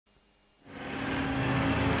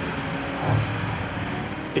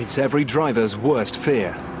It's every driver's worst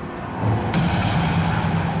fear.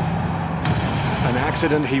 An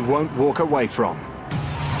accident he won't walk away from.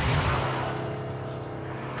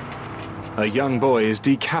 A young boy is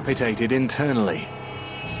decapitated internally.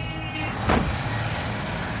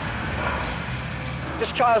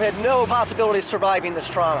 This child had no possibility of surviving this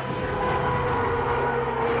trauma.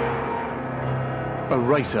 A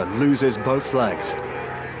racer loses both legs.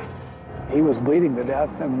 He was bleeding to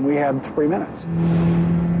death, and we had 3 minutes.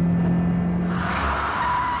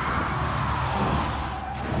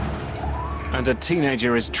 And a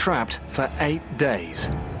teenager is trapped for 8 days.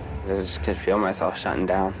 I just could feel myself shutting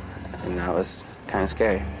down, and that was kind of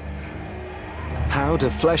scary. How do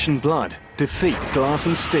flesh and blood defeat glass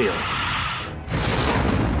and steel?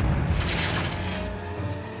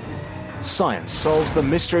 Science solves the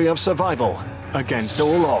mystery of survival against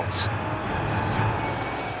all odds.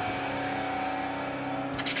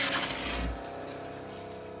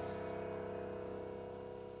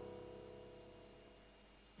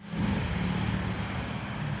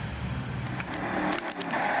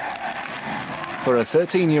 For a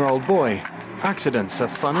 13-year-old boy, accidents are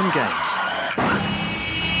fun and games.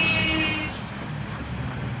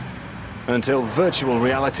 Until virtual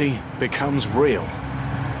reality becomes real.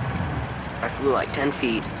 I flew like 10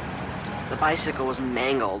 feet. The bicycle was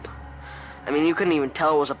mangled. I mean, you couldn't even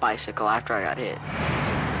tell it was a bicycle after I got hit.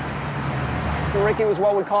 Ricky was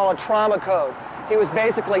what we call a trauma code. He was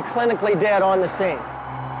basically clinically dead on the scene.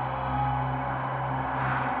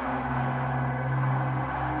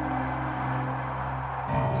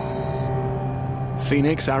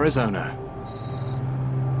 Phoenix, Arizona.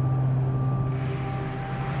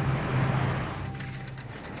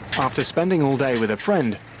 After spending all day with a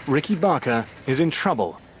friend, Ricky Barker is in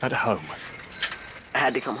trouble at home. I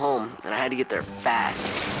had to come home, and I had to get there fast.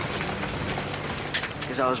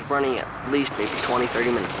 Because I was running at least maybe 20,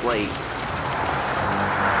 30 minutes late.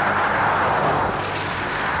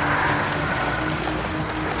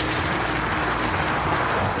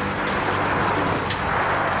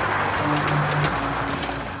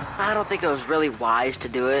 I don't think it was really wise to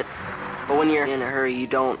do it, but when you're in a hurry, you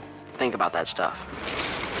don't think about that stuff.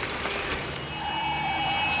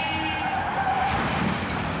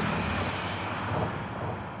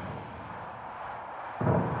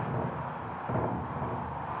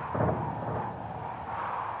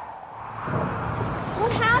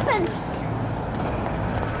 What happened?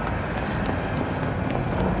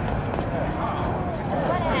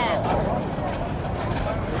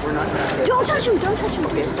 Don't touch him! Don't touch him!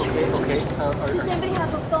 Okay. Does anybody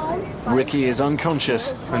have a phone? Ricky is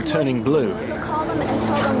unconscious and turning blue. So call them and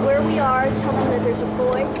tell them where we are. Tell them that there's a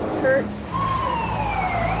boy who's hurt.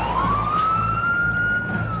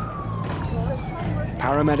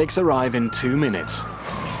 Paramedics arrive in 2 minutes.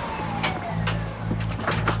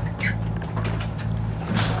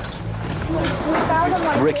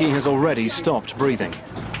 Ricky has already stopped breathing.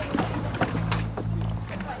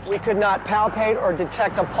 We could not palpate or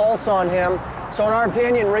detect a pulse on him, so in our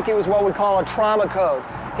opinion, Ricky was what we call a trauma code.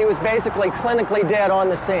 He was basically clinically dead on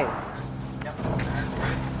the scene.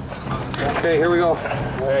 Okay, here we go.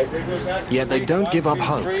 Yet they don't give up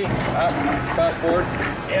hope. Three, up, back, forward,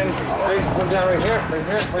 in, come down right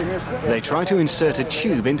here. They try to insert a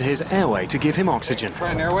tube into his airway to give him oxygen.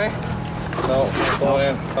 Try an airway. No,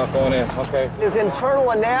 not going in, okay. His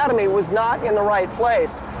internal anatomy was not in the right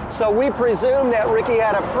place, so we presume that Ricky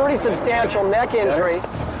had a pretty substantial neck injury.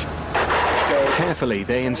 Carefully,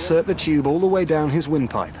 they insert the tube all the way down his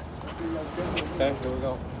windpipe. Okay, here we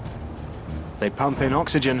go. They pump in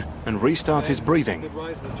oxygen and restart his breathing. Good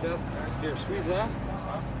rise to the chest. Here, squeeze that.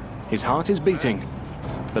 His heart is beating,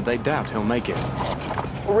 but they doubt he'll make it.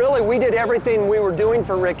 Really, we did everything we were doing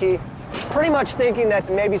for Ricky, pretty much thinking that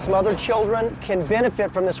maybe some other children can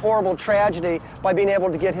benefit from this horrible tragedy by being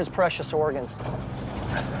able to get his precious organs.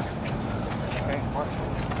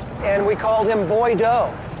 And we called him Boy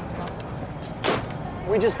Doe.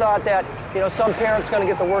 We just thought that, some parent's going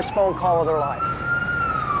to get the worst phone call of their life.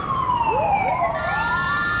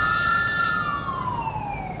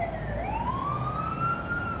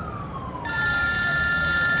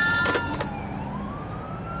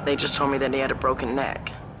 They just told me that he had a broken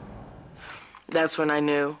neck. That's when I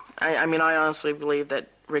knew. I mean, I honestly believe that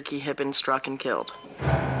Ricky had been struck and killed.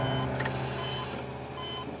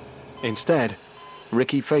 Instead,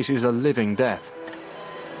 Ricky faces a living death.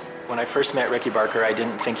 When I first met Ricky Barker, I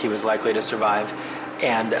didn't think he was likely to survive.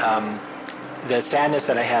 And the sadness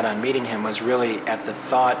that I had on meeting him was really at the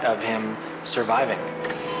thought of him surviving.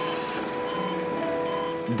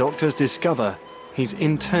 Doctors discover he's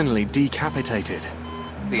internally decapitated.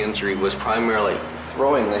 The injury was primarily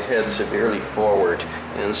throwing the head severely forward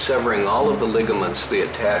and severing all of the ligaments that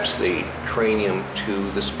attach the cranium to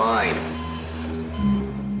the spine.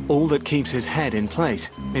 All that keeps his head in place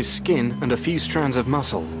is skin and a few strands of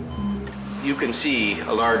muscle. You can see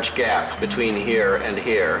a large gap between here and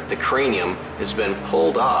here. The cranium has been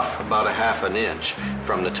pulled off about a half an inch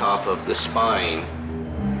from the top of the spine.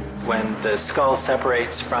 When the skull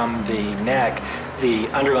separates from the neck, the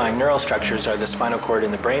underlying neural structures are the spinal cord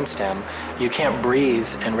and the brainstem. You can't breathe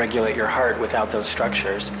and regulate your heart without those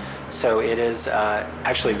structures. So it is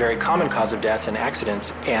actually a very common cause of death in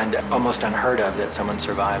accidents and almost unheard of that someone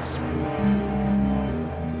survives.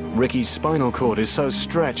 Ricky's spinal cord is so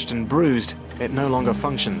stretched and bruised, it no longer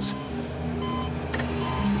functions.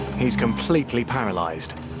 He's completely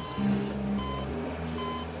paralyzed.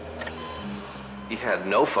 He had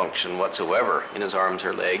no function whatsoever in his arms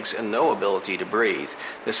or legs and no ability to breathe.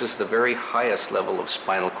 This is the very highest level of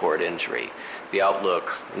spinal cord injury. The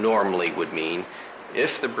outlook normally would mean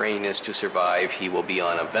if the brain is to survive, he will be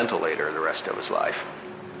on a ventilator the rest of his life.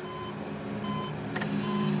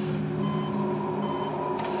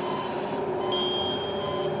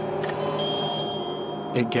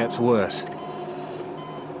 It gets worse.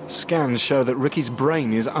 Scans show that Ricky's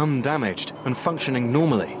brain is undamaged and functioning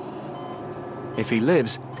normally. If he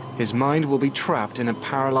lives, his mind will be trapped in a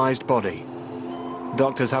paralyzed body.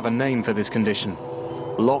 Doctors have a name for this condition: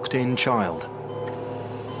 locked-in child.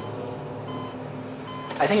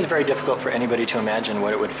 I think it's very difficult for anybody to imagine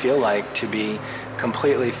what it would feel like to be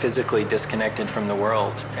completely physically disconnected from the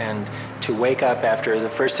world, and to wake up after the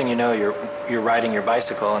first thing you know you're riding your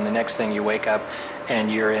bicycle, and the next thing you wake up and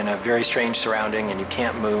you're in a very strange surrounding and you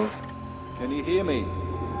can't move. Can you hear me?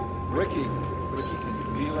 Ricky, can you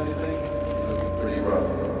feel anything? It's looking pretty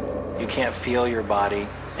rough. You can't feel your body.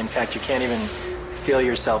 In fact, you can't even feel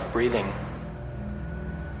yourself breathing.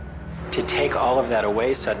 To take all of that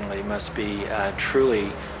away suddenly must be a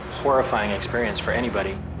truly horrifying experience for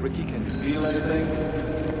anybody. Ricky, can you feel anything?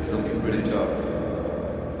 It's looking pretty tough.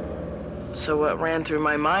 So what ran through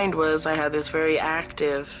my mind was I had this very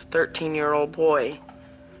active 13-year-old boy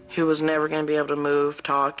who was never going to be able to move,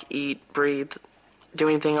 talk, eat, breathe, do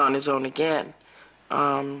anything on his own again.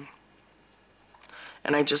 And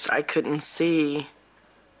I couldn't see,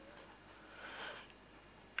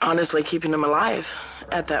 honestly, keeping him alive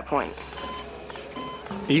at that point.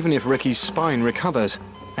 Even if Ricky's spine recovers,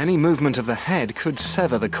 any movement of the head could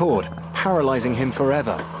sever the cord, paralyzing him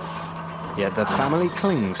forever. Yet the family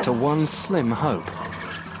clings to one slim hope.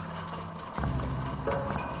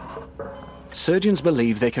 Surgeons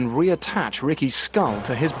believe they can reattach Ricky's skull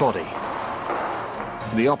to his body.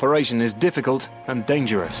 The operation is difficult and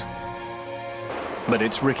dangerous, but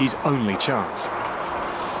it's Ricky's only chance.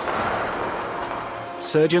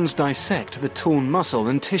 Surgeons dissect the torn muscle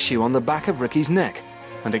and tissue on the back of Ricky's neck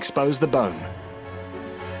and expose the bone.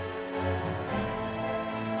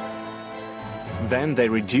 Then they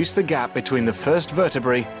reduce the gap between the first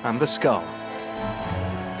vertebrae and the skull.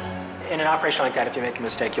 In an operation like that, if you make a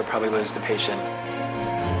mistake, you'll probably lose the patient.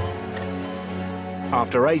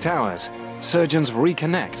 After 8 hours, surgeons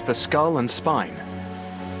reconnect the skull and spine.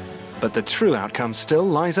 But the true outcome still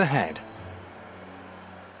lies ahead.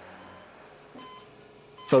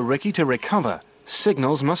 For Ricky to recover,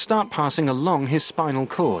 signals must start passing along his spinal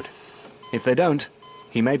cord. If they don't,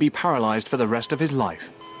 he may be paralyzed for the rest of his life.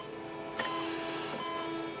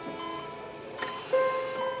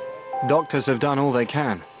 Doctors have done all they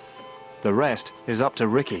can. The rest is up to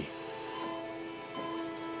Ricky.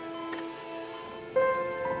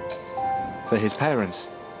 For his parents,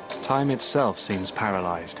 time itself seems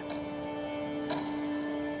paralyzed.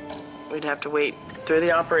 We'd have to wait through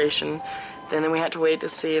the operation, then we had to wait to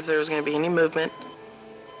see if there was going to be any movement.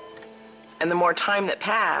 And the more time that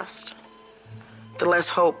passed, the less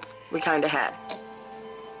hope we kind of had.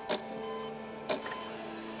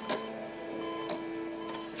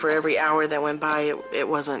 For every hour that went by, it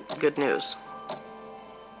wasn't good news.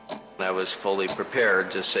 I was fully prepared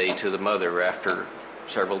to say to the mother after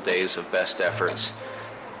several days of best efforts,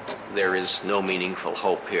 there is no meaningful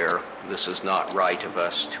hope here. This is not right of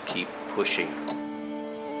us to keep pushing.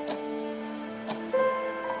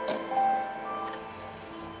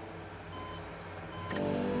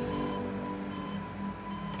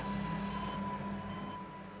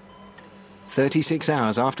 "36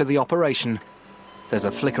 hours after the operation, there's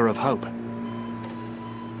a flicker of hope.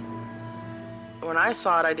 When I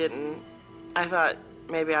saw it, I thought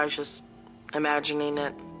maybe I was just imagining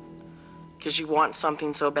it. Because you want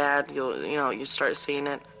something so bad, you start seeing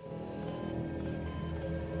it.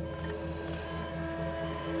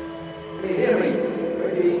 Can you hear me?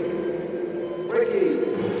 Ricky?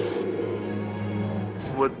 Ricky?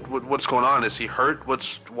 what's going on? Is he hurt?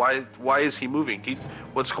 Why is he moving?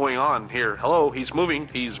 What's going on here? Hello, he's moving.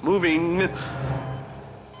 He's moving.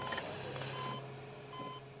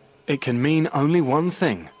 It can mean only one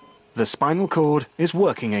thing. The spinal cord is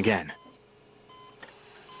working again.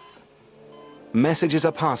 Messages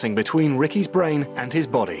are passing between Ricky's brain and his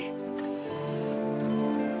body.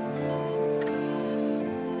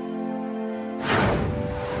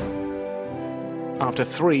 After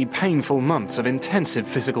 3 painful months of intensive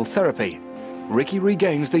physical therapy, Ricky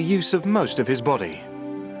regains the use of most of his body.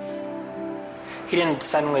 He didn't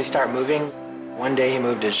suddenly start moving. One day he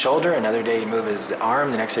moved his shoulder, another day he moved his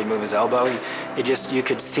arm, the next day he moved his elbow. You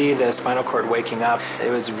could see the spinal cord waking up. It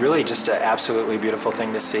was really just an absolutely beautiful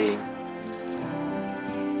thing to see.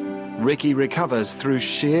 Ricky recovers through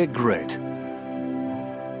sheer grit.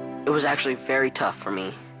 It was actually very tough for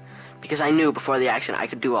me because I knew before the accident I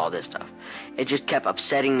could do all this stuff. It just kept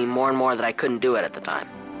upsetting me more and more that I couldn't do it at the time.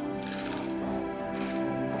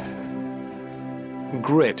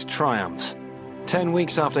 Grit triumphs. 10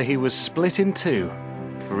 weeks after he was split in two,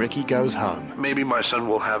 Ricky goes home. Maybe my son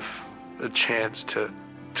will have a chance to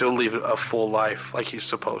live a full life like he's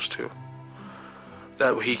supposed to.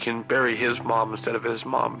 That he can bury his mom instead of his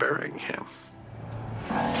mom burying him.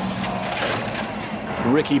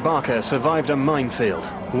 Ricky Barker survived a minefield.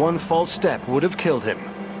 One false step would have killed him.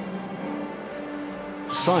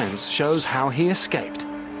 Science shows how he escaped.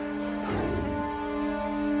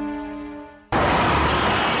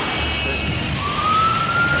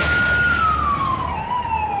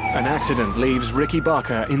 An accident leaves Ricky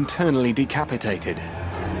Barker internally decapitated.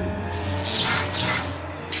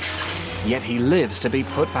 Yet he lives to be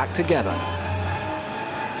put back together.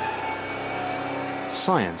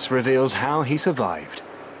 Science reveals how he survived.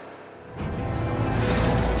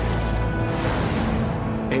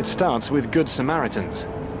 It starts with Good Samaritans.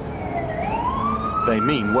 They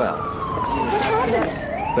mean well.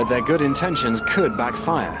 But their good intentions could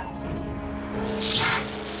backfire.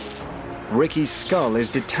 Ricky's skull is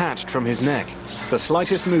detached from his neck. The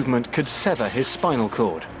slightest movement could sever his spinal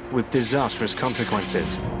cord, with disastrous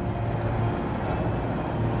consequences.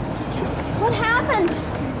 What happened?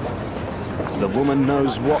 The woman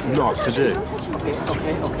knows what not to do.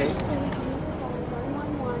 Okay.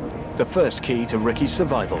 The first key to Ricky's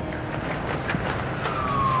survival.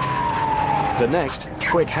 The next,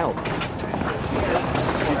 quick help.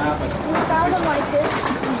 Without him like this,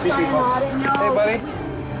 he's cyanotic. Hey, buddy.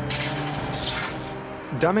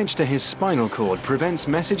 Damage to his spinal cord prevents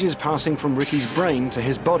messages passing from Ricky's brain to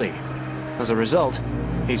his body. As a result,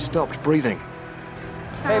 he stopped breathing.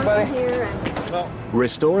 Hey, buddy. No.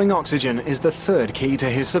 Restoring oxygen is the third key to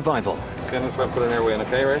his survival. Okay, let's not put an airway in,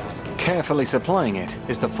 okay, right? Carefully supplying it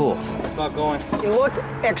is the fourth. It's not going. He looked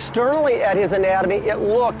externally at his anatomy, it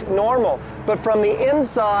looked normal, but from the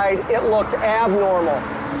inside, it looked abnormal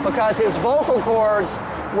because his vocal cords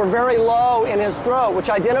were very low in his throat, which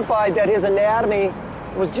identified that his anatomy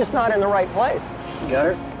was just not in the right place. You got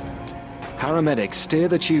her? Paramedics steer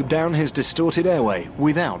the tube down his distorted airway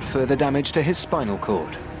without further damage to his spinal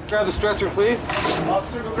cord. Grab the stretcher, please.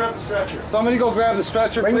 Officer, go grab the stretcher. Somebody go grab the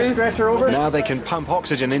stretcher, please. Bring the stretcher over. Now they can pump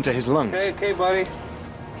oxygen into his lungs. Okay, buddy.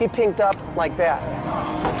 He pinked up like that.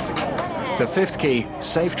 The fifth key,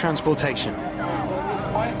 safe transportation.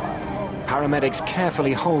 Paramedics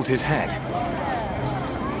carefully hold his head.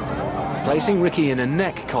 Placing Ricky in a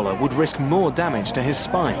neck collar would risk more damage to his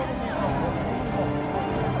spine.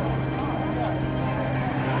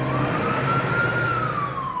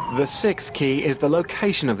 The sixth key is the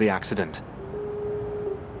location of the accident.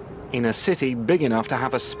 In a city big enough to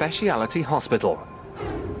have a specialty hospital.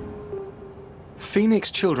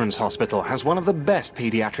 Phoenix Children's Hospital has one of the best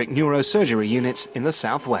pediatric neurosurgery units in the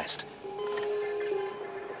Southwest.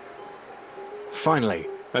 Finally,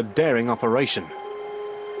 a daring operation.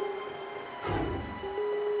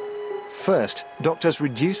 First, doctors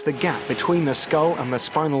reduce the gap between the skull and the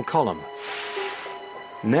spinal column.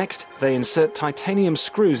 Next, they insert titanium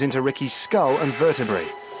screws into Ricky's skull and vertebrae.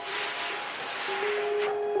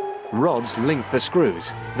 Rods link the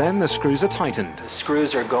screws, then the screws are tightened. The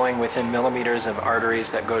screws are going within millimeters of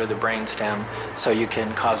arteries that go to the brainstem, so you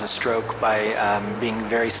can cause a stroke by being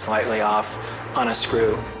very slightly off on a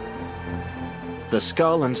screw. The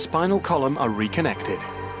skull and spinal column are reconnected.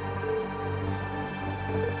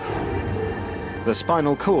 The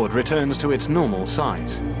spinal cord returns to its normal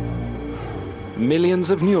size. Millions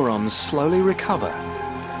of neurons slowly recover.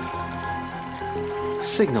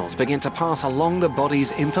 Signals begin to pass along the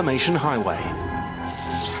body's information highway.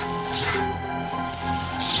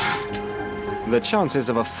 The chances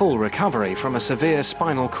of a full recovery from a severe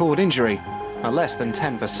spinal cord injury are less than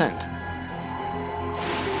 10%.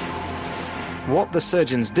 What the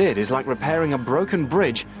surgeons did is like repairing a broken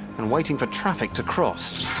bridge and waiting for traffic to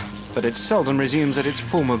cross. But it seldom resumes at its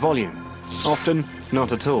former volume. Often,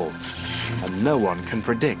 not at all. And no one can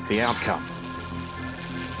predict the outcome.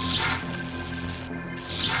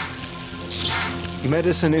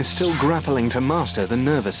 Medicine is still grappling to master the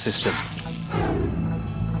nervous system.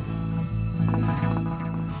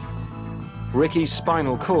 Ricky's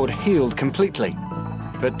spinal cord healed completely,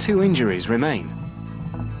 but 2 injuries remain.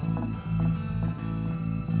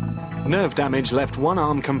 Nerve damage left one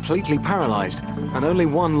arm completely paralyzed, and only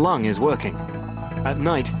one lung is working. At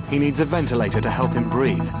night, he needs a ventilator to help him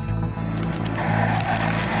breathe.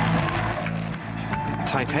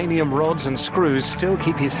 Titanium rods and screws still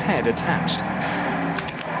keep his head attached.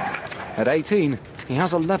 At 18, he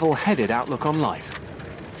has a level-headed outlook on life.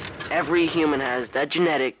 Every human has that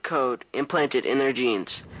genetic code implanted in their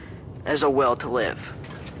genes as a will to live.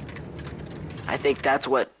 I think that's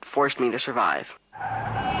what forced me to survive.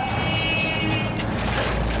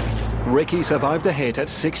 Ricky survived a hit at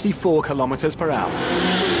 64 kilometers per hour.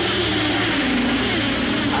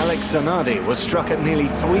 Alex Zanardi was struck at nearly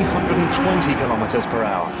 320 kilometers per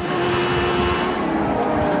hour.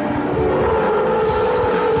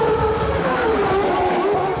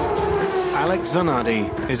 Alex Zanardi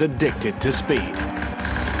is addicted to speed.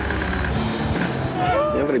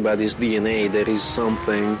 Everybody's DNA, there is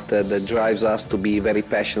something that drives us to be very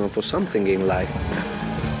passionate for something in life.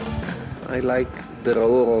 I like the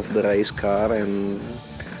roar of the race car and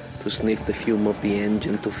to sniff the fume of the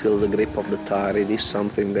engine, to feel the grip of the tire. It is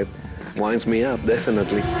something that winds me up,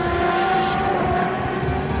 definitely.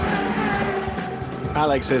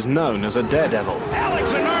 Alex is known as a daredevil. Alex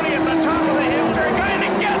Zanardi at the top of the hill turn, and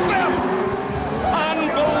it gets him!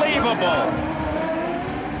 Unbelievable!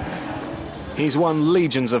 He's won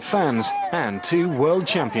legions of fans and 2 world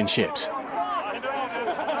championships.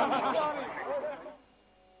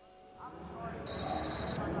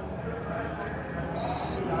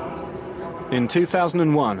 In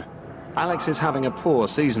 2001, Alex is having a poor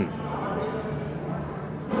season.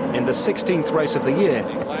 In the 16th race of the year,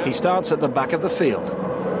 he starts at the back of the field,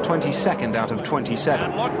 22nd out of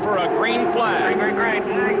 27. And look for a green flag. Green.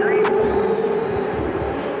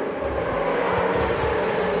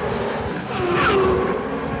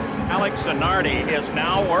 Alex Zanardi is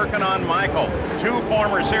now working on Michael. 2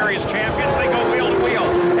 former series champions, they go wheel to wheel.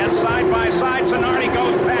 And side by side, Zanardi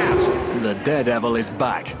goes past. The daredevil is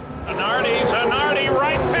back. Zanardi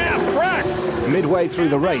right past Breck. Midway through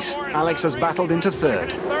the race, Alex has battled into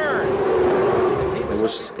 3rd. I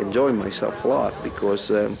was enjoying myself a lot because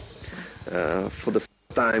for the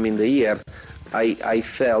first time in the year, I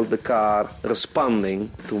felt the car responding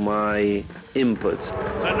to my inputs.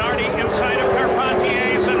 Zanardi inside of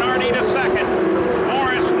Carpentier, Zanardi to 2nd.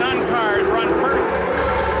 Morris, none cars run first.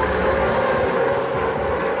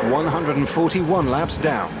 141 laps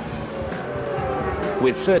down.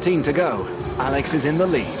 With 13 to go, Alex is in the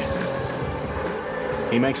lead.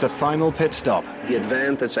 He makes a final pit stop. The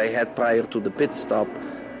advantage I had prior to the pit stop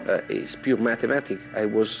is pure mathematics. I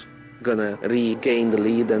was gonna regain the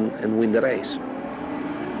lead and win the race.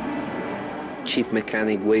 Chief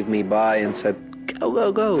mechanic waved me by and said, "Go,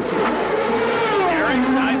 go, go." Eric,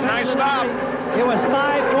 nice stop. It was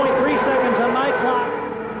 5.3 seconds on my clock.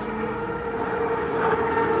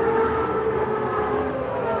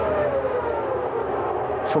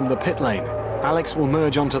 From the pit lane, Alex will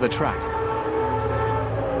merge onto the track.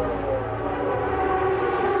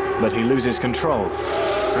 But he loses control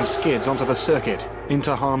and skids onto the circuit,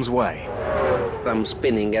 into harm's way. I'm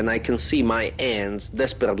spinning and I can see my hands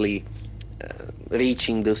desperately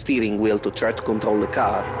reaching the steering wheel to try to control the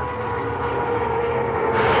car.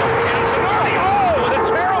 And Zanardi, with a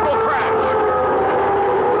terrible crash.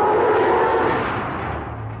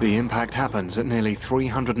 The impact happens at nearly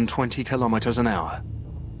 320 kilometers an hour.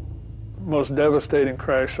 Most devastating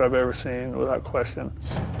crash I've ever seen, without question.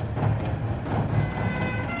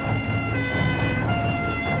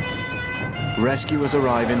 Rescuers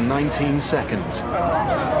arrive in 19 seconds.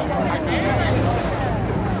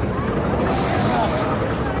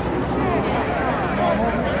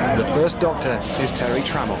 The first doctor is Terry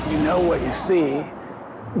Trammell. You know what you see,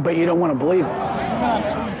 but you don't want to believe it.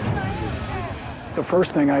 The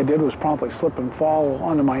first thing I did was promptly slip and fall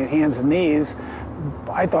onto my hands and knees.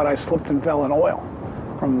 I thought I slipped and fell in oil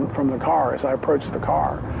from the car as I approached the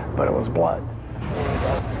car, but it was blood.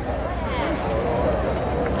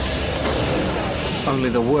 Only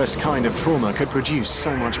the worst kind of trauma could produce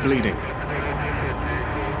so much bleeding.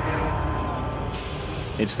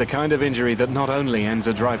 It's the kind of injury that not only ends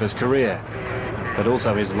a driver's career, but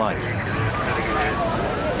also his life.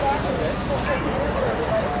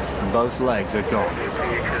 Both legs are gone.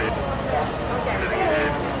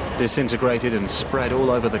 Disintegrated and spread all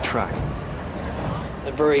over the track.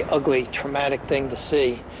 A very ugly, traumatic thing to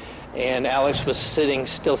see. And Alex was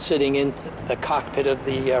still sitting in the cockpit of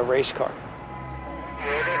the race car.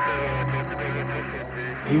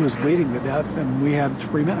 He was bleeding to death, and we had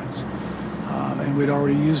 3 minutes. And we'd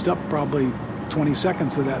already used up probably 20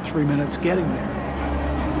 seconds of that 3 minutes getting there.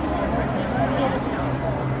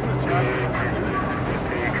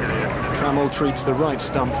 Trammell treats the right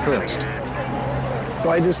stump first. So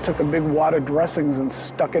I just took a big wad of dressings and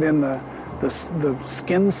stuck it in the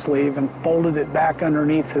skin sleeve and folded it back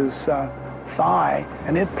underneath his thigh,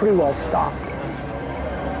 and it pretty well stopped.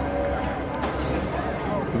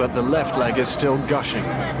 But the left leg is still gushing.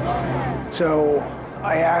 So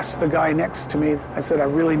I asked the guy next to me, I said, I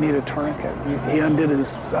really need a tourniquet. He undid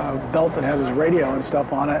his belt that had his radio and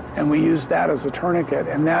stuff on it, and we used that as a tourniquet.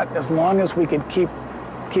 And that, as long as we could keep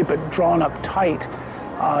it drawn up tight,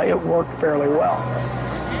 it worked fairly well.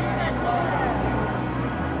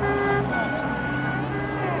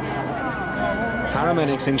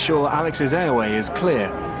 Paramedics ensure Alex's airway is clear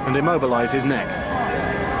and immobilize his neck.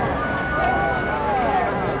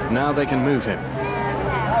 Now they can move him.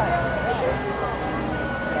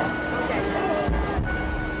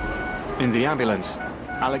 In the ambulance,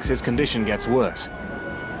 Alex's condition gets worse.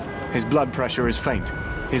 His blood pressure is faint,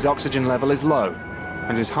 his oxygen level is low,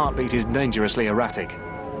 and his heartbeat is dangerously erratic.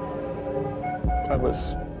 I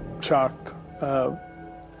was shocked.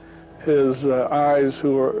 His eyes,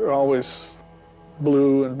 who were always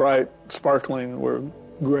blue and bright, sparkling, were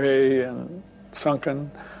gray and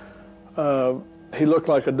sunken. He looked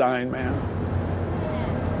like a dying man.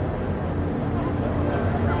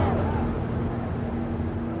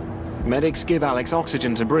 Medics give Alex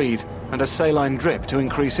oxygen to breathe and a saline drip to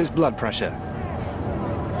increase his blood pressure.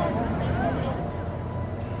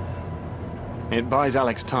 It buys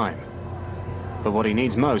Alex time, but what he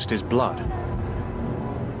needs most is blood.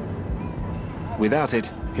 Without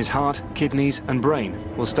it, his heart, kidneys and brain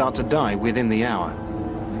will start to die within the hour.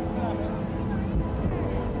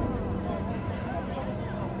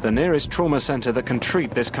 The nearest trauma center that can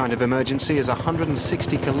treat this kind of emergency is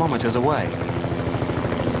 160 kilometers away.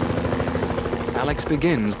 Alex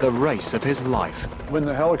begins the race of his life. When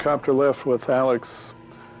the helicopter left with Alex,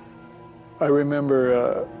 I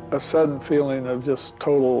remember a sudden feeling of just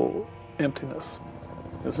total emptiness,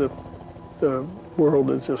 as if the world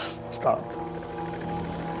had just stopped.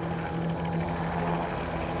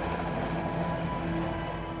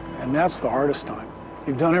 And that's the hardest time.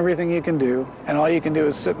 You've done everything you can do, and all you can do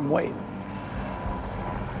is sit and wait.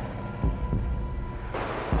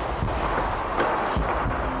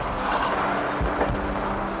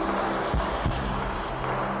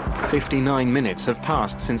 "59 minutes have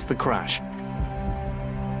passed since the crash.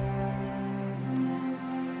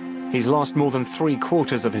 He's lost more than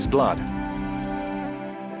 3/4 of his blood.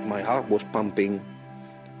 My heart was pumping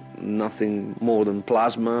nothing more than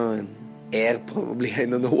plasma and air, probably, I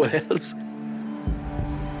don't know what else.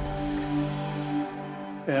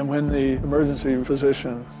 And when the emergency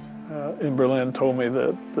physician in Berlin told me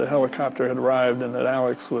that the helicopter had arrived and that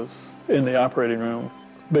Alex was in the operating room,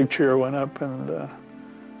 big cheer went up, and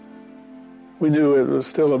we knew it was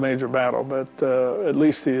still a major battle, but at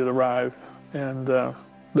least he had arrived, and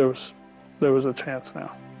there was a chance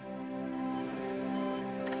now.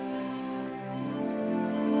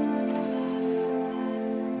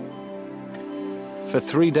 For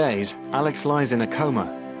 3 days, Alex lies in a coma.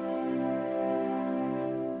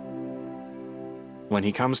 When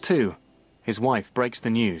he comes to, his wife breaks the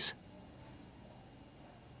news.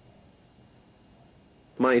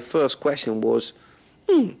 My first question was,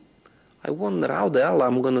 I wonder how the hell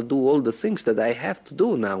I'm gonna do all the things that I have to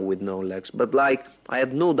do now with no legs. But like, I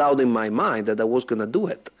had no doubt in my mind that I was gonna do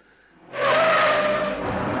it.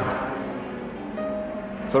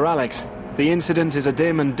 For Alex, the incident is a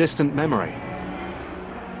dim and distant memory.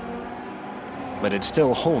 But it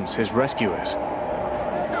still haunts his rescuers.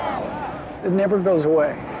 It never goes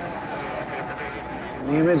away.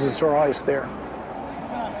 The images are always there.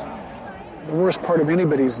 The worst part of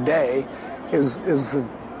anybody's day is the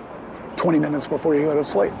 20 minutes before you go to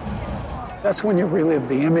sleep. That's when you relive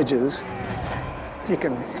the images. You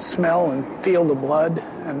can smell and feel the blood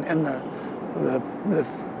and the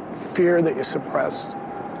fear that you suppressed.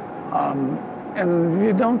 And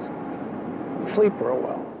you don't sleep real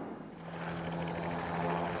well.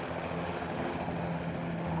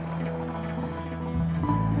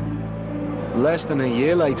 Less than a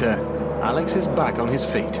year later, Alex is back on his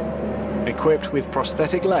feet. Equipped with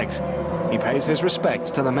prosthetic legs, he pays his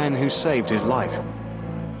respects to the men who saved his life.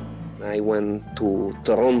 I went to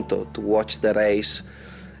Toronto to watch the race,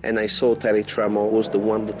 and I saw Terry Tremor was the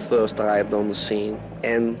one that first arrived on the scene.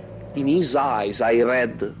 And in his eyes, I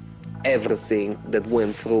read everything that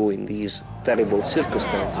went through in these terrible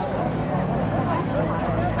circumstances.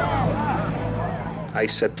 I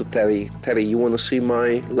said to Terry, you want to see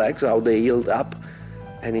my legs, how they healed up?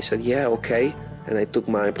 And he said, yeah, okay. And I took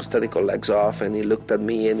my prosthetic legs off, and he looked at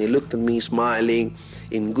me, smiling,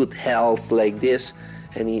 in good health like this,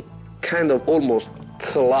 and he kind of almost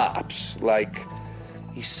collapsed, like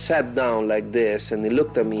he sat down like this, and he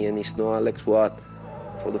looked at me and he said, no, Alex, what?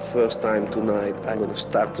 For the first time tonight, I'm going to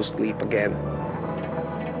start to sleep again.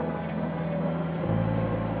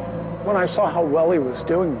 When I saw how well he was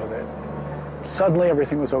doing with it, suddenly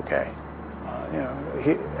everything was okay.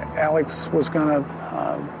 Alex was going to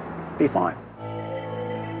be fine.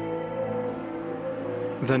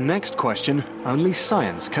 The next question only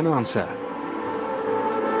science can answer.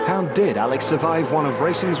 How did Alex survive one of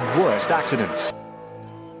racing's worst accidents?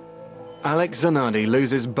 Alex Zanardi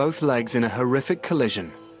loses both legs in a horrific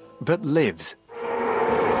collision, but lives.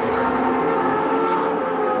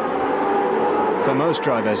 For most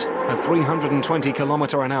drivers, a 320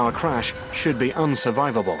 km/h crash should be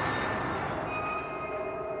unsurvivable.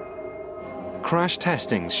 Crash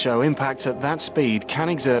testings show impacts at that speed can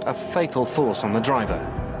exert a fatal force on the driver.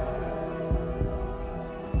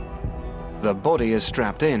 The body is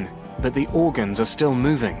strapped in, but the organs are still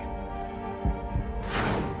moving.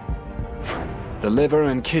 The liver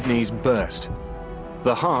and kidneys burst.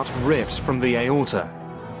 The heart rips from the aorta.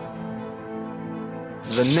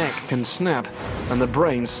 The neck can snap, and the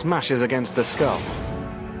brain smashes against the skull.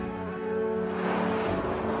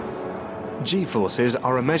 G-forces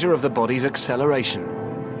are a measure of the body's acceleration.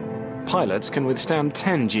 Pilots can withstand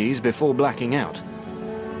 10 Gs before blacking out.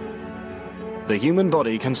 The human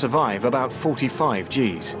body can survive about 45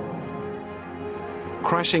 Gs.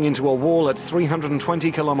 Crashing into a wall at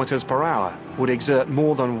 320 km/h would exert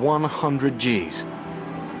more than 100 Gs.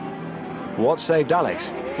 What saved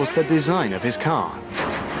Alex was the design of his car.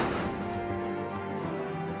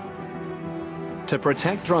 To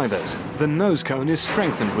protect drivers, the nose cone is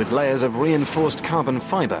strengthened with layers of reinforced carbon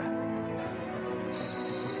fiber.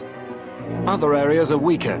 Other areas are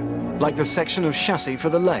weaker, like the section of chassis for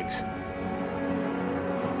the legs.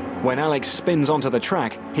 When Alex spins onto the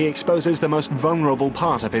track, he exposes the most vulnerable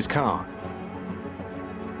part of his car.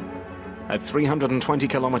 At 320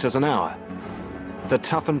 km/h, the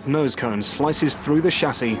toughened nose cone slices through the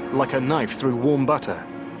chassis like a knife through warm butter.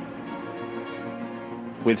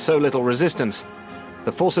 With so little resistance,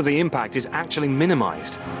 the force of the impact is actually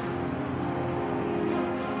minimized.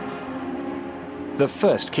 The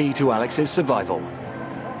first key to Alex's survival.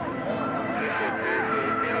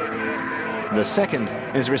 The second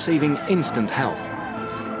is receiving instant help.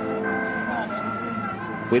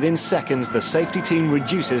 Within seconds, the safety team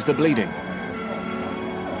reduces the bleeding.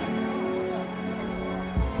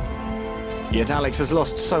 Yet Alex has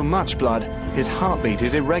lost so much blood, his heartbeat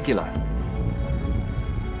is irregular.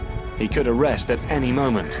 He could arrest at any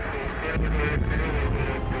moment.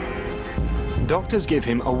 Doctors give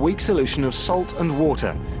him a weak solution of salt and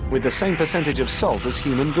water with the same percentage of salt as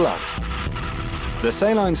human blood. The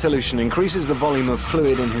saline solution increases the volume of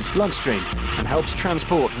fluid in his bloodstream and helps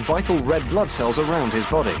transport vital red blood cells around his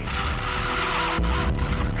body.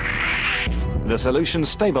 The solution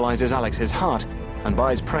stabilizes Alex's heart and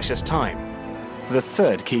buys precious time, the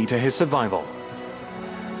third key to his survival.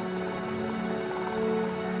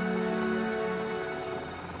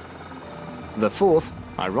 The fourth,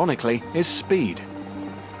 ironically, is speed.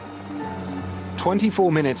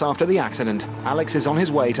 24 minutes after the accident, Alex is on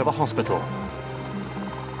his way to the hospital.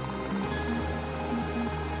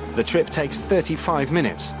 The trip takes 35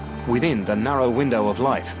 minutes, within the narrow window of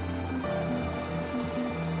life.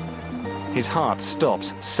 His heart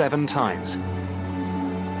stops 7 times.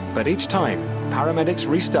 But each time, paramedics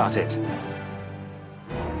restart it.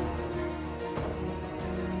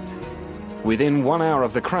 Within 1 hour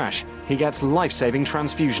of the crash, he gets life-saving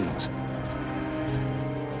transfusions.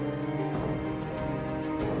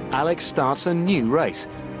 Alex starts a new race,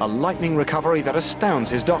 a lightning recovery that astounds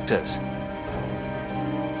his doctors.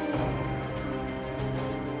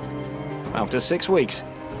 After 6 weeks,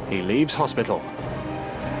 he leaves hospital.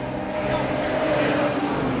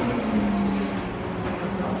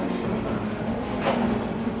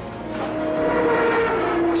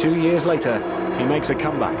 Two years later, he makes a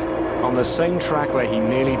comeback on the same track where he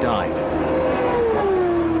nearly died.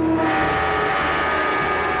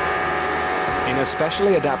 In a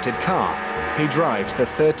specially adapted car, he drives the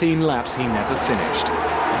 13 laps he never finished.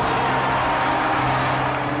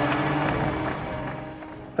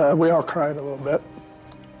 We all cried a little bit.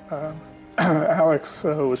 Alex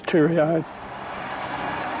was teary-eyed.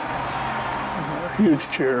 A huge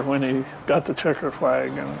cheer when he got the checker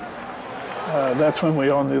flag, and that's when we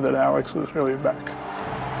all knew that Alex was really back.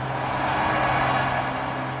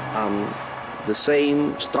 The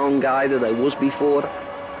same strong guy that I was before,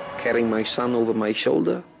 carrying my son over my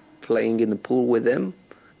shoulder, playing in the pool with him,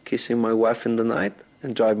 kissing my wife in the night,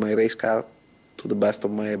 and drive my race car to the best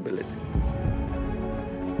of my ability.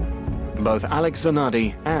 Both Alex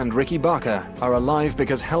Zanardi and Ricky Barker are alive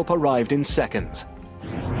because help arrived in seconds.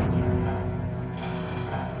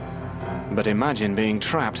 But imagine being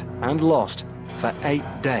trapped and lost for 8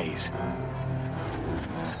 days.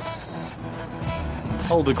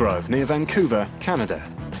 Aldergrove, near Vancouver, Canada.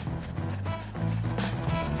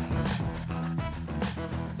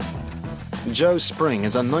 Joe Spring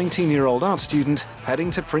is a 19-year-old art student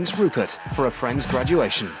heading to Prince Rupert for a friend's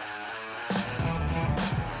graduation.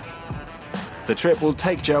 The trip will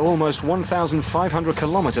take Joe almost 1,500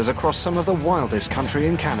 kilometers across some of the wildest country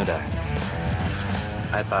in Canada.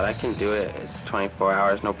 I thought I can do it. It's 24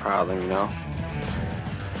 hours, no problem, you know?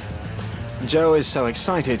 Joe is so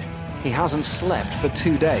excited, he hasn't slept for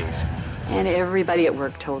 2 days. And everybody at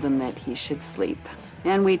work told him that he should sleep.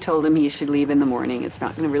 And we told him he should leave in the morning. It's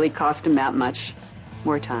not going to really cost him that much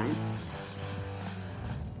more time.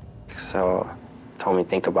 So, told me to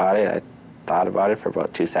think about it. I thought about it for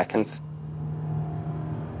about 2 seconds.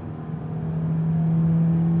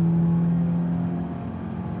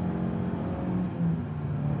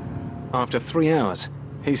 After 3 hours,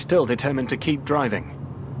 he's still determined to keep driving.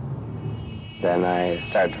 Then I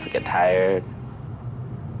started to get tired.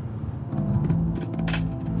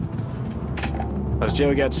 As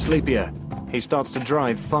Joe gets sleepier, he starts to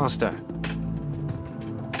drive faster.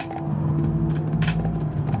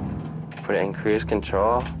 Put it in cruise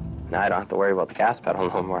control. Now I don't have to worry about the gas pedal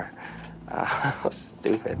no more. That was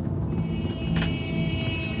stupid.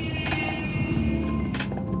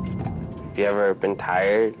 If you ever been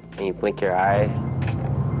tired and you blink your eye,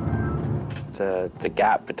 the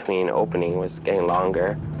gap between opening was getting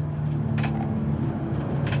longer.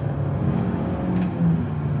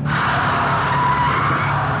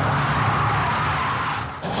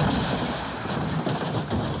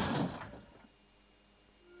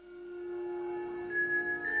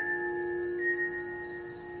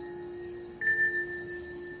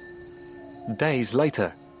 Days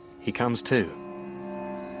later, he comes to.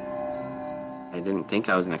 I didn't think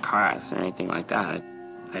I was in a car accident or anything like that.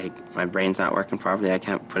 My brain's not working properly. I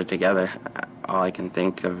can't put it together. All I can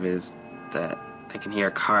think of is that I can hear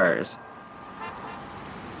cars.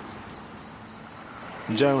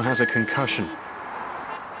 Joe has a concussion.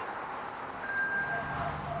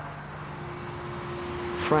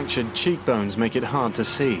 Fractured cheekbones make it hard to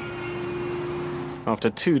see. After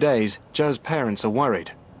 2 days, Joe's parents are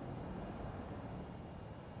worried.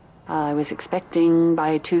 I was expecting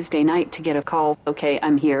by Tuesday night to get a call, okay,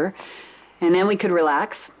 I'm here, and then we could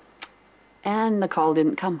relax, and the call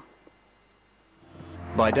didn't come.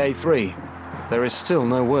 By day 3, there is still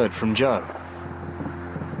no word from Joe.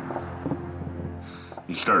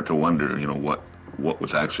 You start to wonder, you know, what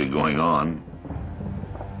was actually going on.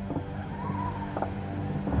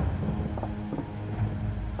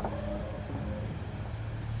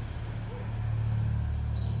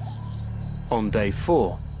 On day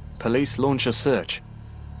 4, police launch a search.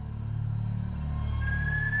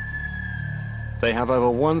 They have over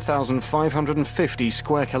 1,550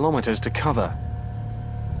 square kilometers to cover.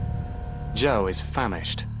 Joe is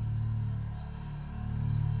famished.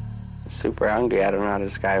 Super hungry. I don't know how to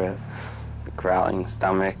describe it. Growling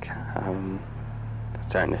stomach.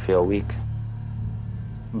 Starting to feel weak.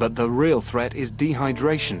 But the real threat is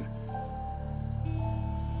dehydration.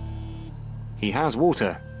 He has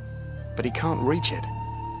water, but he can't reach it.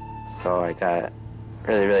 So I got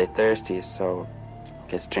really, really thirsty, so I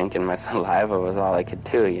guess drinking my saliva was all I could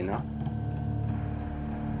do, you know?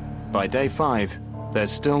 By day 5,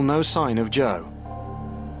 there's still no sign of Joe.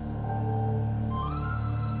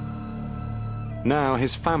 Now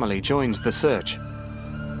his family joins the search.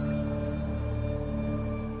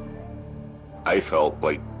 I felt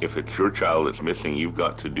like if it's your child that's missing, you've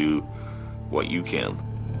got to do what you can.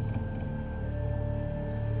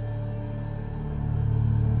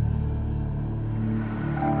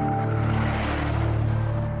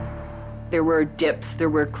 There were dips, there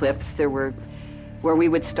were cliffs, there were where we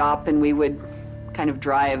would stop and we would kind of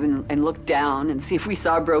drive and look down and see if we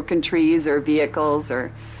saw broken trees or vehicles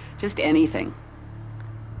or just anything.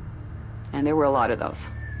 And there were a lot of those.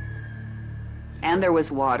 And there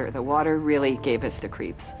was water. The water really gave us the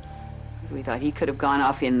creeps. Because we thought he could have gone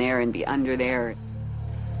off in there and be under there.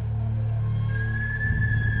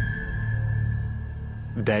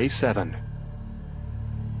 Day 7.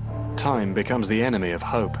 Time becomes the enemy of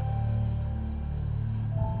hope.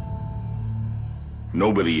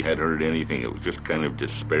 Nobody had heard anything. It was just kind of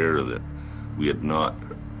despair that we had not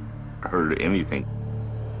heard anything.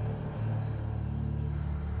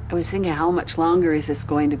 I was thinking, how much longer is this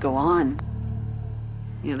going to go on?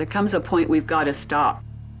 You know, there comes a point we've got to stop.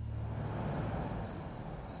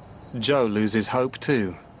 Joe loses hope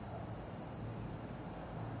too.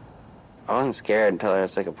 I wasn't scared until there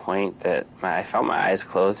was like a point that I felt my eyes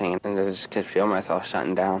closing and I just could feel myself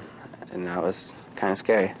shutting down. And that was kind of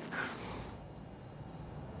scary.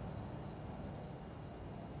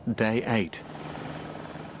 Day 8.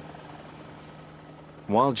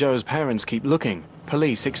 While Joe's parents keep looking,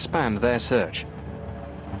 police expand their search.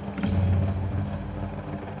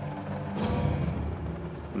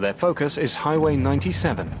 Their focus is Highway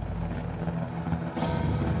 97.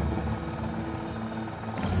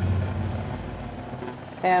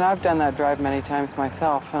 And I've done that drive many times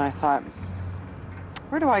myself, and I thought,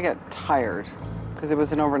 where do I get tired? Because it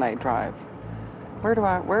was an overnight drive.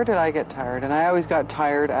 Where did I get tired? And I always got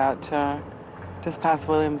tired at just past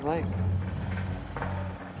Williams Lake.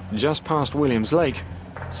 Just past Williams Lake,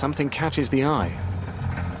 something catches the eye.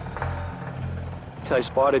 I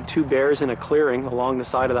spotted 2 bears in a clearing along the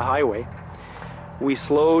side of the highway. We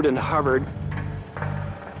slowed and hovered.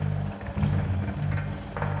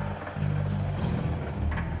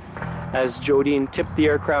 As Jodine tipped the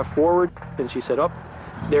aircraft forward, and she said, "Oh,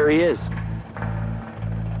 there he is."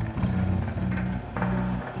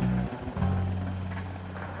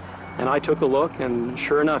 And I took a look, and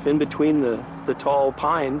sure enough, in between the tall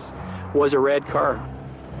pines was a red car.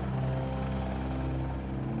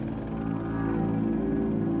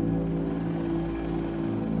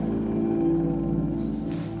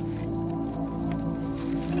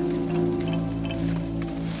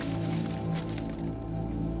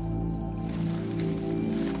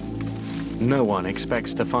 No one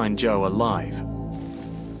expects to find Joe alive.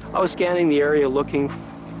 I was scanning the area looking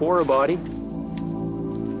for a body.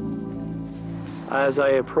 As I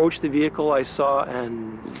approached the vehicle, I saw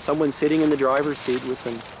someone sitting in the driver's seat with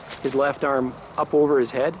his left arm up over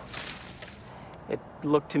his head. It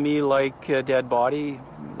looked to me like a dead body.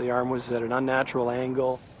 The arm was at an unnatural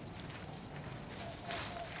angle.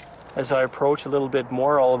 As I approached a little bit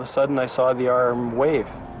more, all of a sudden I saw the arm wave.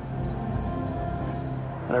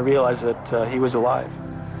 And I realized that he was alive.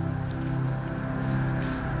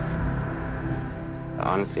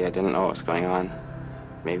 Honestly, I didn't know what was going on.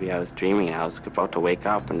 Maybe I was dreaming. I was about to wake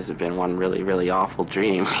up, and this had been one really, really awful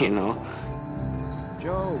dream, you know?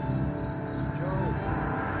 Joe!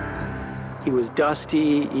 He was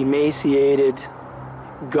dusty, emaciated,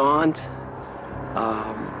 gaunt,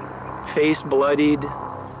 face bloodied,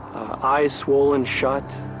 eyes swollen shut.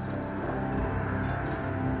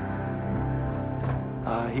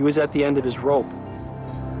 He was at the end of his rope.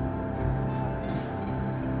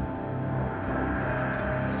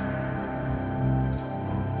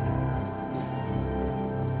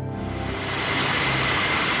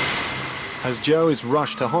 As Joe is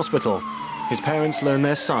rushed to hospital, his parents learn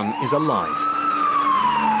their son is alive.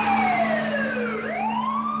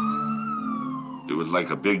 It was like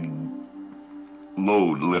a big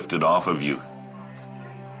load lifted off of you.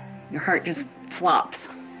 Your heart just flops.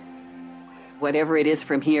 Whatever it is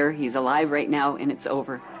from here, he's alive right now, and it's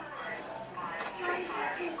over.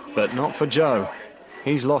 But not for Joe.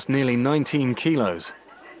 He's lost nearly 19 kilos.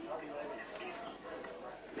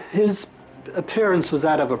 His appearance was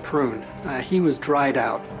that of a prune. He was dried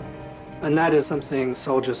out. And that is something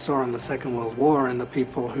soldiers saw in the Second World War and the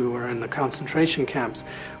people who were in the concentration camps.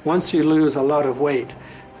 Once you lose a lot of weight,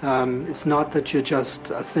 it's not that you're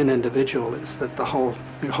just a thin individual, it's that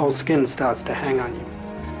your whole skin starts to hang on you.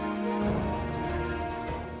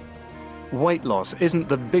 Weight loss isn't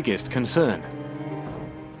the biggest concern.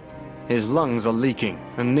 His lungs are leaking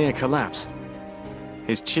and near collapse.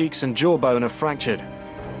 His cheeks and jawbone are fractured.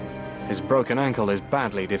 His broken ankle is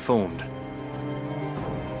badly deformed.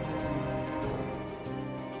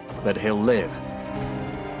 But he'll live.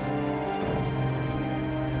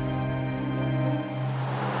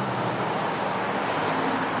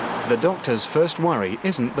 The doctor's first worry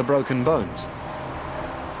isn't the broken bones.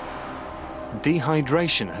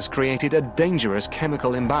 Dehydration has created a dangerous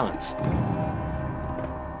chemical imbalance.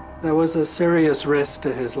 There was a serious risk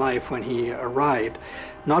to his life when he arrived,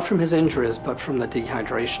 not from his injuries, but from the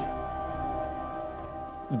dehydration.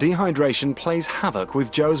 Dehydration plays havoc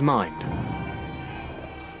with Joe's mind.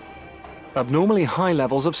 Abnormally high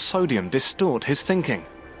levels of sodium distort his thinking.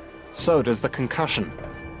 So does the concussion.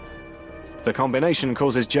 The combination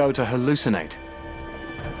causes Joe to hallucinate.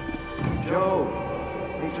 Joe!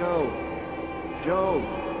 Hey, Joe. Joe.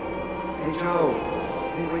 Hey, Joe.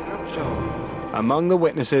 Hey, wake up, Joe. Among the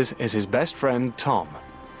witnesses is his best friend, Tom.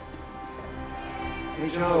 Hey,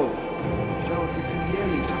 Joe. Joe, if you can hear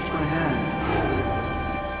me, touch my hand.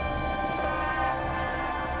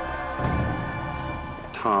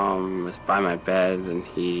 Tom was by my bed and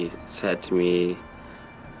he said to me,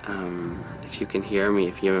 if you can hear me,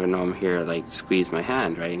 if you ever know I'm here, like, squeeze my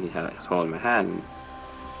hand, right? And he was holding my hand.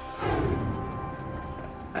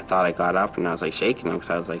 I thought I got up and I was like shaking him because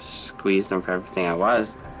I was like squeezing him for everything I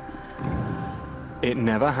was. It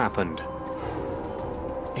never happened.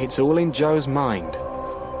 It's all in Joe's mind.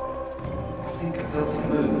 I think I felt a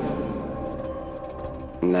move.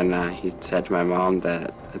 And then he said to my mom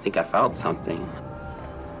that I think I felt something.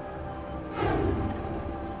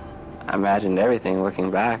 I imagined everything looking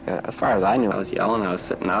back. As far as I knew, I was yelling, I was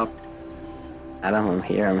sitting up. Adam, I'm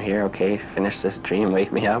here, okay, finish this dream,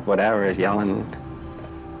 wake me up, whatever, I was yelling.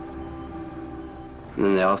 And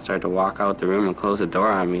then they all started to walk out the room and close the door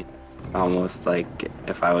on me. Almost like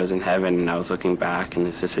if I was in heaven and I was looking back and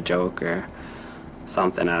it's just a joke or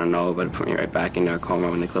something, I don't know, but it put me right back into a coma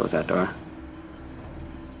when they closed that door.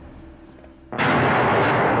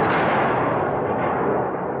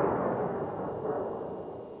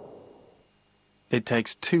 It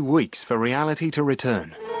takes 2 weeks for reality to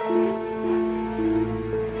return.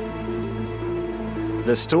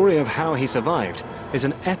 The story of how he survived is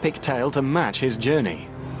an epic tale to match his journey.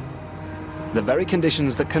 The very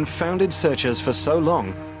conditions that confounded searchers for so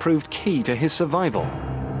long proved key to his survival.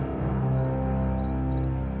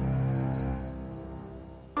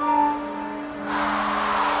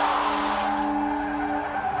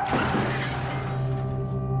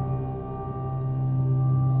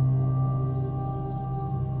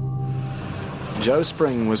 Joe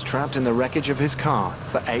Spring was trapped in the wreckage of his car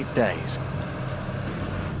for 8 days.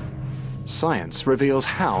 Science reveals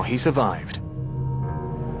how he survived.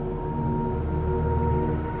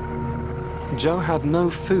 Joe had no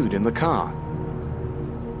food in the car.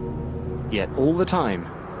 Yet all the time,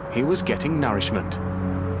 he was getting nourishment.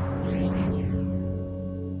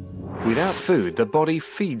 Without food, the body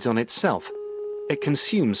feeds on itself. It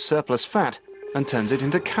consumes surplus fat and turns it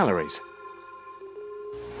into calories.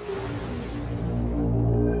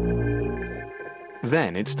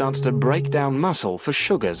 Then it starts to break down muscle for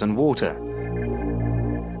sugars and water.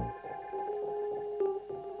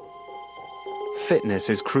 Fitness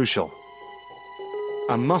is crucial.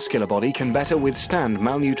 A muscular body can better withstand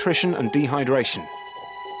malnutrition and dehydration.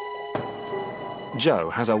 Joe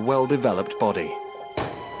has a well-developed body.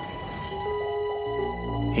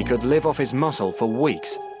 He could live off his muscle for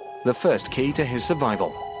weeks, the first key to his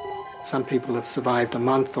survival. Some people have survived a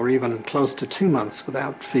month or even close to 2 months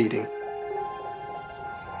without feeding.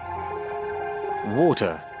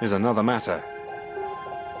 Water is another matter.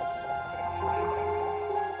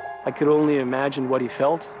 I could only imagine what he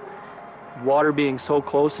felt. Water being so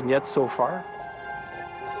close and yet so far.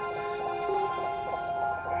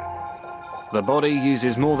 The body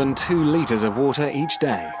uses more than 2 liters of water each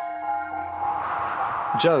day.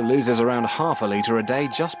 Joe loses around half a liter a day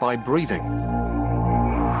just by breathing.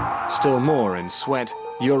 Still more in sweat,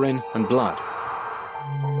 urine, and blood.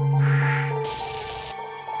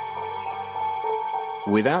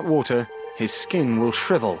 Without water, his skin will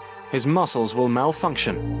shrivel, his muscles will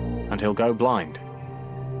malfunction, and he'll go blind.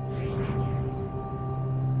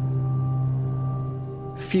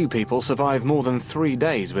 Few people survive more than 3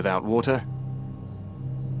 days without water.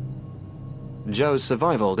 Joe's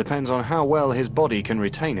survival depends on how well his body can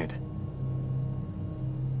retain it.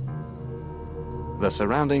 The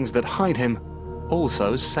surroundings that hide him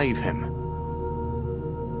also save him.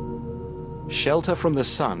 Shelter from the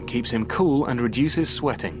sun keeps him cool and reduces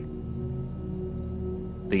sweating.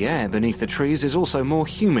 The air beneath the trees is also more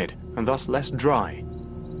humid and thus less dry.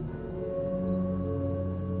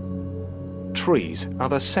 Trees are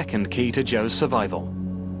the second key to Joe's survival.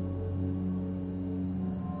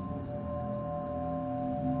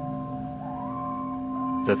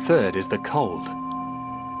 The third is the cold.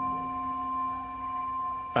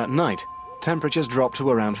 At night, temperatures drop to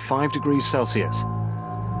around 5 degrees Celsius.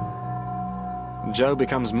 Joe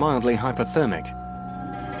becomes mildly hypothermic.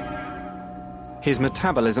 His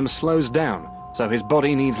metabolism slows down, so his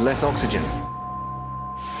body needs less oxygen.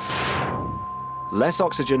 Less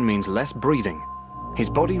oxygen means less breathing. His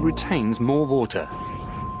body retains more water.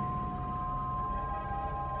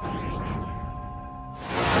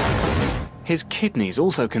 His kidneys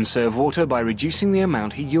also conserve water by reducing the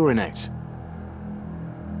amount he urinates.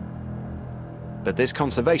 But this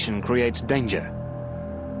conservation creates danger.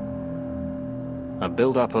 A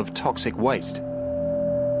buildup of toxic waste.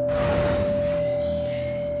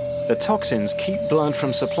 The toxins keep blood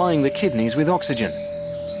from supplying the kidneys with oxygen.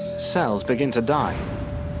 Cells begin to die.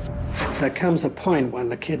 There comes a point when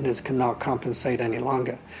the kidneys cannot compensate any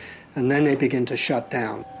longer, and then they begin to shut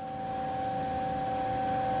down.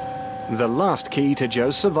 The last key to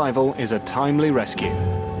Joe's survival is a timely rescue.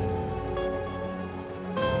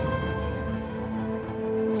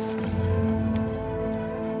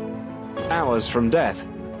 Hours from death,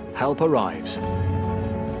 help arrives.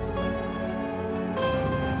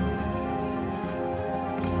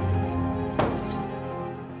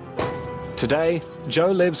 Today, Joe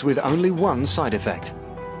lives with only one side effect.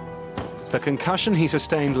 The concussion he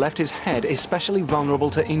sustained left his head especially vulnerable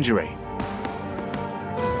to injury.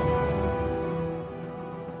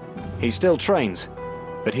 He still trains,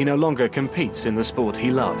 but he no longer competes in the sport he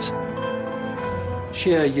loves.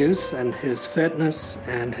 Sheer youth and his fitness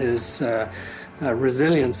and his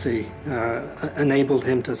resiliency enabled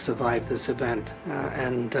him to survive this event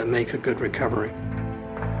and make a good recovery.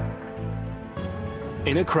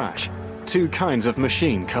 In a crash, two kinds of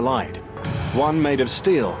machine collide. One made of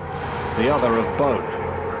steel, the other of bone.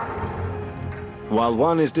 While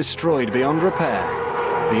one is destroyed beyond repair,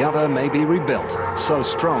 the other may be rebuilt, so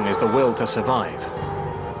strong is the will to survive.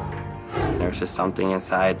 There was just something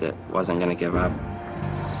inside that wasn't going to give up.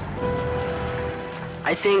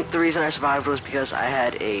 I think the reason I survived was because I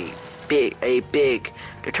had a big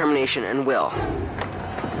determination and will.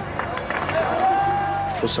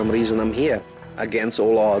 For some reason I'm here, against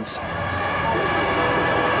all odds.